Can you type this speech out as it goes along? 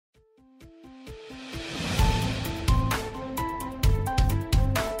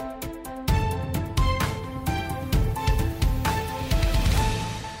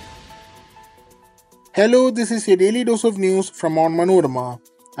Hello, this is your daily dose of news from Onmanorama.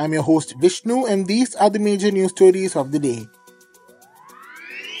 I'm your host Vishnu, and these are the major news stories of the day.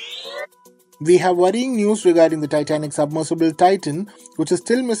 We have worrying news regarding the Titanic submersible Titan, which is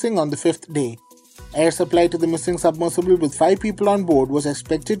still missing on the fifth day. Air supply to the missing submersible with 5 people on board was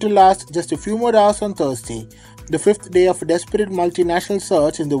expected to last just a few more hours on Thursday, the fifth day of a desperate multinational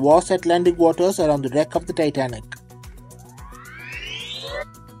search in the vast Atlantic waters around the wreck of the Titanic.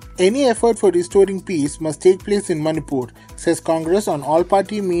 Any effort for restoring peace must take place in Manipur, says Congress on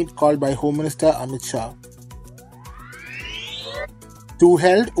all-party meet called by Home Minister Amit Shah. Two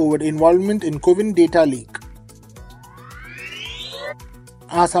held over involvement in COVID data leak.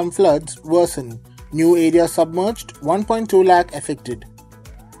 Assam floods worsen. New areas submerged, 1.2 lakh affected.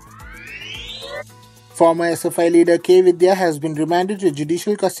 Former SFI leader K Vidya has been remanded to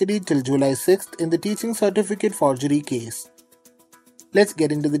judicial custody till July 6th in the teaching certificate forgery case. Let's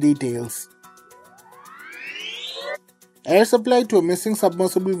get into the details. Air supply to a missing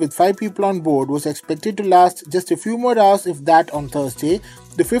submersible with 5 people on board was expected to last just a few more hours, if that, on Thursday,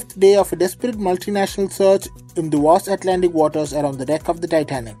 the fifth day of a desperate multinational search in the vast Atlantic waters around the wreck of the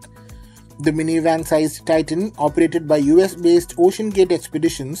Titanic. The minivan-sized Titan, operated by US-based OceanGate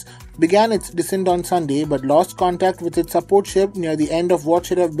Expeditions, began its descent on Sunday but lost contact with its support ship near the end of what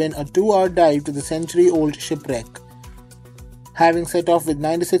should have been a 2-hour dive to the century-old shipwreck. Having set off with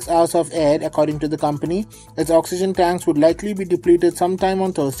 96 hours of air, according to the company, its oxygen tanks would likely be depleted sometime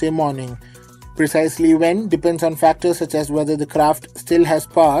on Thursday morning. Precisely when depends on factors such as whether the craft still has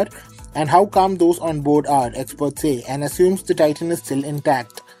power and how calm those on board are, experts say, and assumes the Titan is still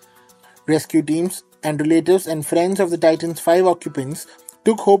intact. Rescue teams and relatives and friends of the Titan's 5 occupants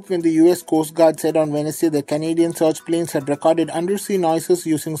took hope when the US Coast Guard said on Wednesday that Canadian search planes had recorded undersea noises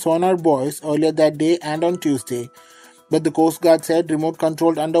using sonar buoys earlier that day and on Tuesday. But the Coast Guard said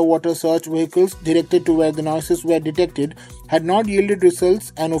remote-controlled underwater search vehicles directed to where the noises were detected had not yielded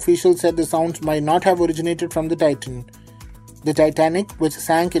results, and officials said the sounds might not have originated from the Titan. The Titanic, which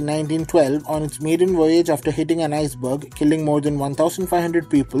sank in 1912 on its maiden voyage after hitting an iceberg, killing more than 1,500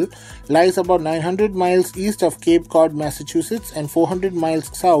 people, lies about 900 miles east of Cape Cod, Massachusetts, and 400 miles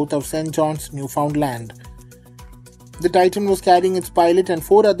south of St. John's, Newfoundland. The Titan was carrying its pilot and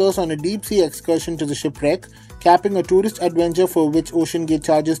 4 others on a deep-sea excursion to the shipwreck, capping a tourist adventure for which OceanGate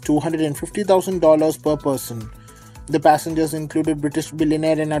charges $250,000 per person. The passengers included British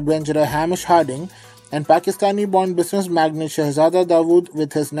billionaire and adventurer Hamish Harding and Pakistani-born business magnate Shahzada Dawood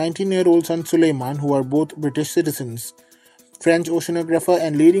with his 19-year-old son Suleiman, who are both British citizens. French oceanographer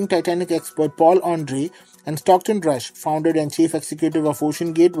and leading Titanic expert Paul Andre and Stockton Rush, founder and chief executive of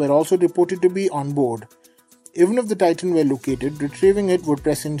OceanGate, were also reported to be on board. Even if the Titan were located, retrieving it would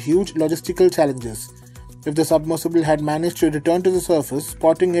present huge logistical challenges. If the submersible had managed to return to the surface,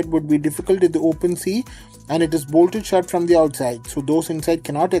 spotting it would be difficult in the open sea, and it is bolted shut from the outside, so those inside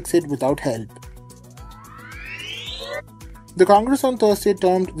cannot exit without help. The Congress on Thursday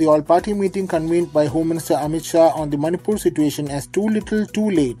termed the all-party meeting convened by Home Minister Amit Shah on the Manipur situation as too little too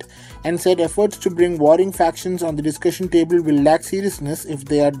late, and said efforts to bring warring factions on the discussion table will lack seriousness if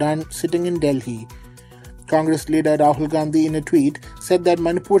they are done sitting in Delhi. Congress leader Rahul Gandhi, in a tweet, said that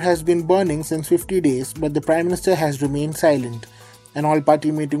Manipur has been burning since 50 days, but the Prime Minister has remained silent. An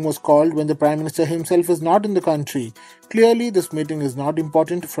all-party meeting was called when the Prime Minister himself is not in the country. Clearly, this meeting is not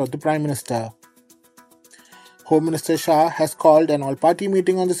important for the Prime Minister. Home Minister Shah has called an all-party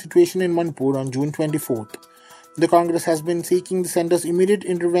meeting on the situation in Manipur on June 24th. The Congress has been seeking the centre's immediate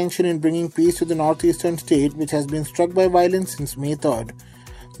intervention in bringing peace to the northeastern state, which has been struck by violence since May 3rd.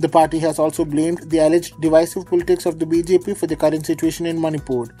 The party has also blamed the alleged divisive politics of the BJP for the current situation in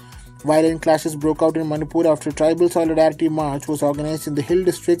Manipur. Violent clashes broke out in Manipur after a tribal solidarity march was organized in the hill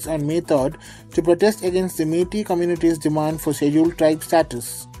districts on May 3rd to protest against the Métis community's demand for scheduled tribe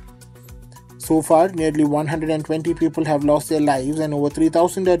status. So far, nearly 120 people have lost their lives and over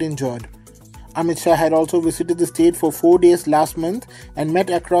 3,000 are injured. Amit Shah had also visited the state for 4 days last month and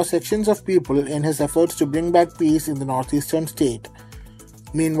met across sections of people in his efforts to bring back peace in the northeastern state.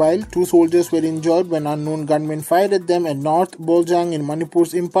 Meanwhile, 2 soldiers were injured when unknown gunmen fired at them at North Boljang in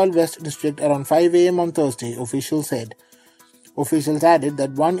Manipur's Impal West district around 5 a.m. on Thursday, officials said. Officials added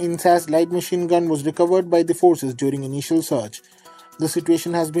that 1 INSAS light machine gun was recovered by the forces during initial search. The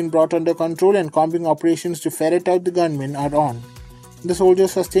situation has been brought under control and combing operations to ferret out the gunmen are on. The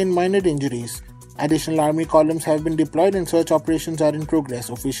soldiers sustained minor injuries. Additional army columns have been deployed and search operations are in progress,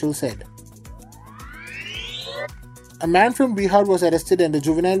 officials said. A man from Bihar was arrested and a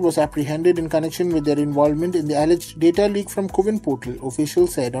juvenile was apprehended in connection with their involvement in the alleged data leak from COVID portal,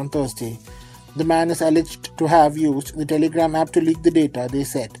 officials said on Thursday. The man is alleged to have used the Telegram app to leak the data, they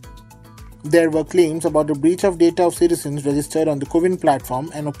said. There were claims about a breach of data of citizens registered on the CoWIN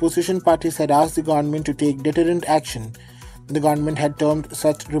platform, and opposition parties had asked the government to take deterrent action. The government had termed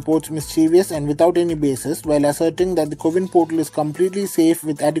such reports mischievous and without any basis, while asserting that the CoWIN portal is completely safe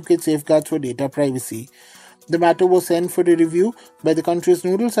with adequate safeguards for data privacy. The matter was sent for a review by the country's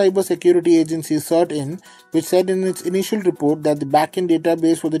nodal cyber security agency CERT-In, which said in its initial report that the backend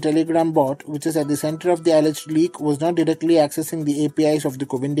database for the Telegram bot, which is at the center of the alleged leak, was not directly accessing the APIs of the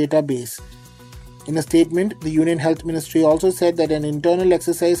CoWIN database. In a statement, the Union Health Ministry also said that an internal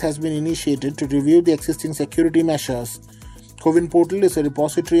exercise has been initiated to review the existing security measures. CoWIN portal is a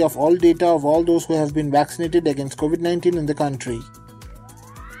repository of all data of all those who have been vaccinated against COVID-19 in the country.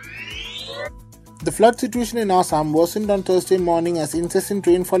 The flood situation in Assam worsened on Thursday morning as incessant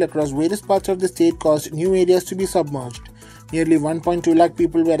rainfall across various parts of the state caused new areas to be submerged. Nearly 1.2 lakh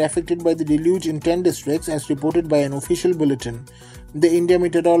people were affected by the deluge in 10 districts as reported by an official bulletin. The India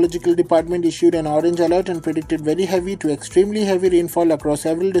Meteorological Department issued an orange alert and predicted very heavy to extremely heavy rainfall across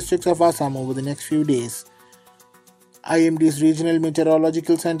several districts of Assam over the next few days. IMD's Regional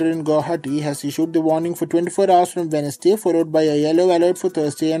Meteorological Center in Guwahati has issued the warning for 24 hours from Wednesday, followed by a yellow alert for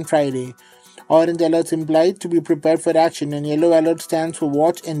Thursday and Friday. Orange alerts implied to be prepared for action, and yellow alert stands for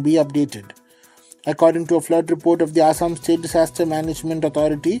watch and be updated. According to a flood report of the Assam State Disaster Management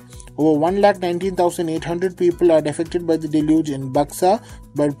Authority, over 1,19,800 people are affected by the deluge in Buxa,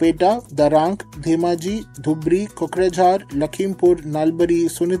 Barpeta, Darang, Dhemaji, Dhubri, Kokrajhar, Lakhimpur, Nalbari,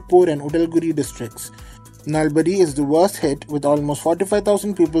 Sunitpur and Udalguri districts. Nalbari is the worst hit with almost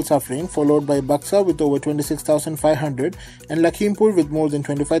 45,000 people suffering, followed by Buxa with over 26,500 and Lakhimpur with more than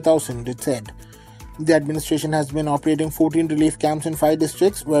 25,000, it said. The administration has been operating 14 relief camps in 5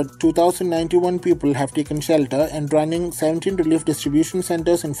 districts where 2,091 people have taken shelter and running 17 relief distribution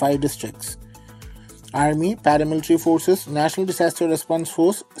centers in 5 districts. Army, paramilitary forces, National Disaster Response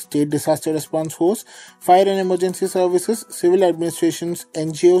Force, State Disaster Response Force, Fire and Emergency Services, civil administrations,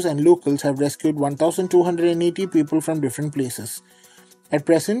 NGOs and locals have rescued 1,280 people from different places. At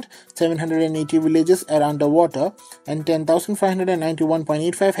present, 780 villages are underwater and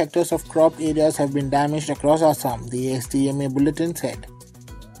 10,591.85 hectares of crop areas have been damaged across Assam, the ASTMA bulletin said.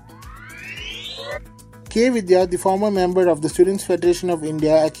 K Vidya, the former member of the Students' Federation of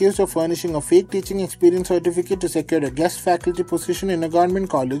India, accused of furnishing a fake teaching experience certificate to secure a guest faculty position in a government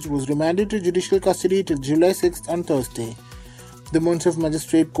college, was remanded to judicial custody till July 6th on Thursday. The Munsif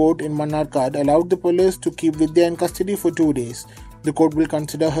Magistrate Court in Manarkad allowed the police to keep Vidya in custody for 2 days. The court will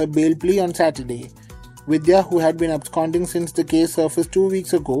consider her bail plea on Saturday. Vidya, who had been absconding since the case surfaced 2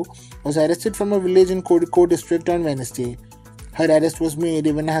 weeks ago, was arrested from a village in Kozhikode district on Wednesday. Her arrest was made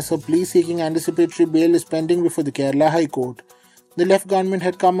even as her plea seeking anticipatory bail is pending before the Kerala High Court. The left government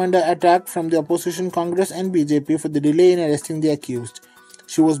had come under attack from the opposition Congress and BJP for the delay in arresting the accused.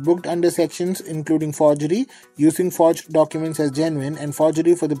 She was booked under sections including forgery, using forged documents as genuine, and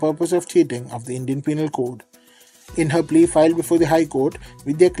forgery for the purpose of cheating of the Indian Penal Code. In her plea filed before the High Court,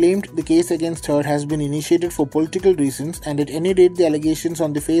 Vidya claimed the case against her has been initiated for political reasons, and at any rate the allegations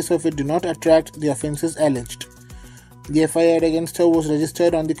on the face of it do not attract the offences alleged. The FIR against her was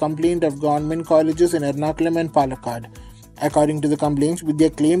registered on the complaint of government colleges in Ernakulam and Palakkad. According to the complaints,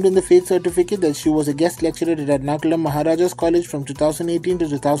 Vidya claimed in the fake certificate that she was a guest lecturer at Ernakulam Maharajas College from 2018 to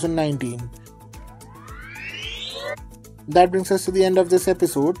 2019. That brings us to the end of this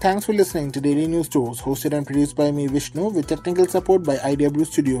episode. Thanks for listening to Daily News Tours, hosted and produced by me, Vishnu, with technical support by IDW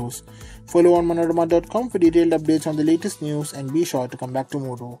Studios. Follow Onmanorama.com for detailed updates on the latest news, and be sure to come back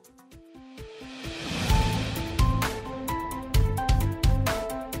tomorrow.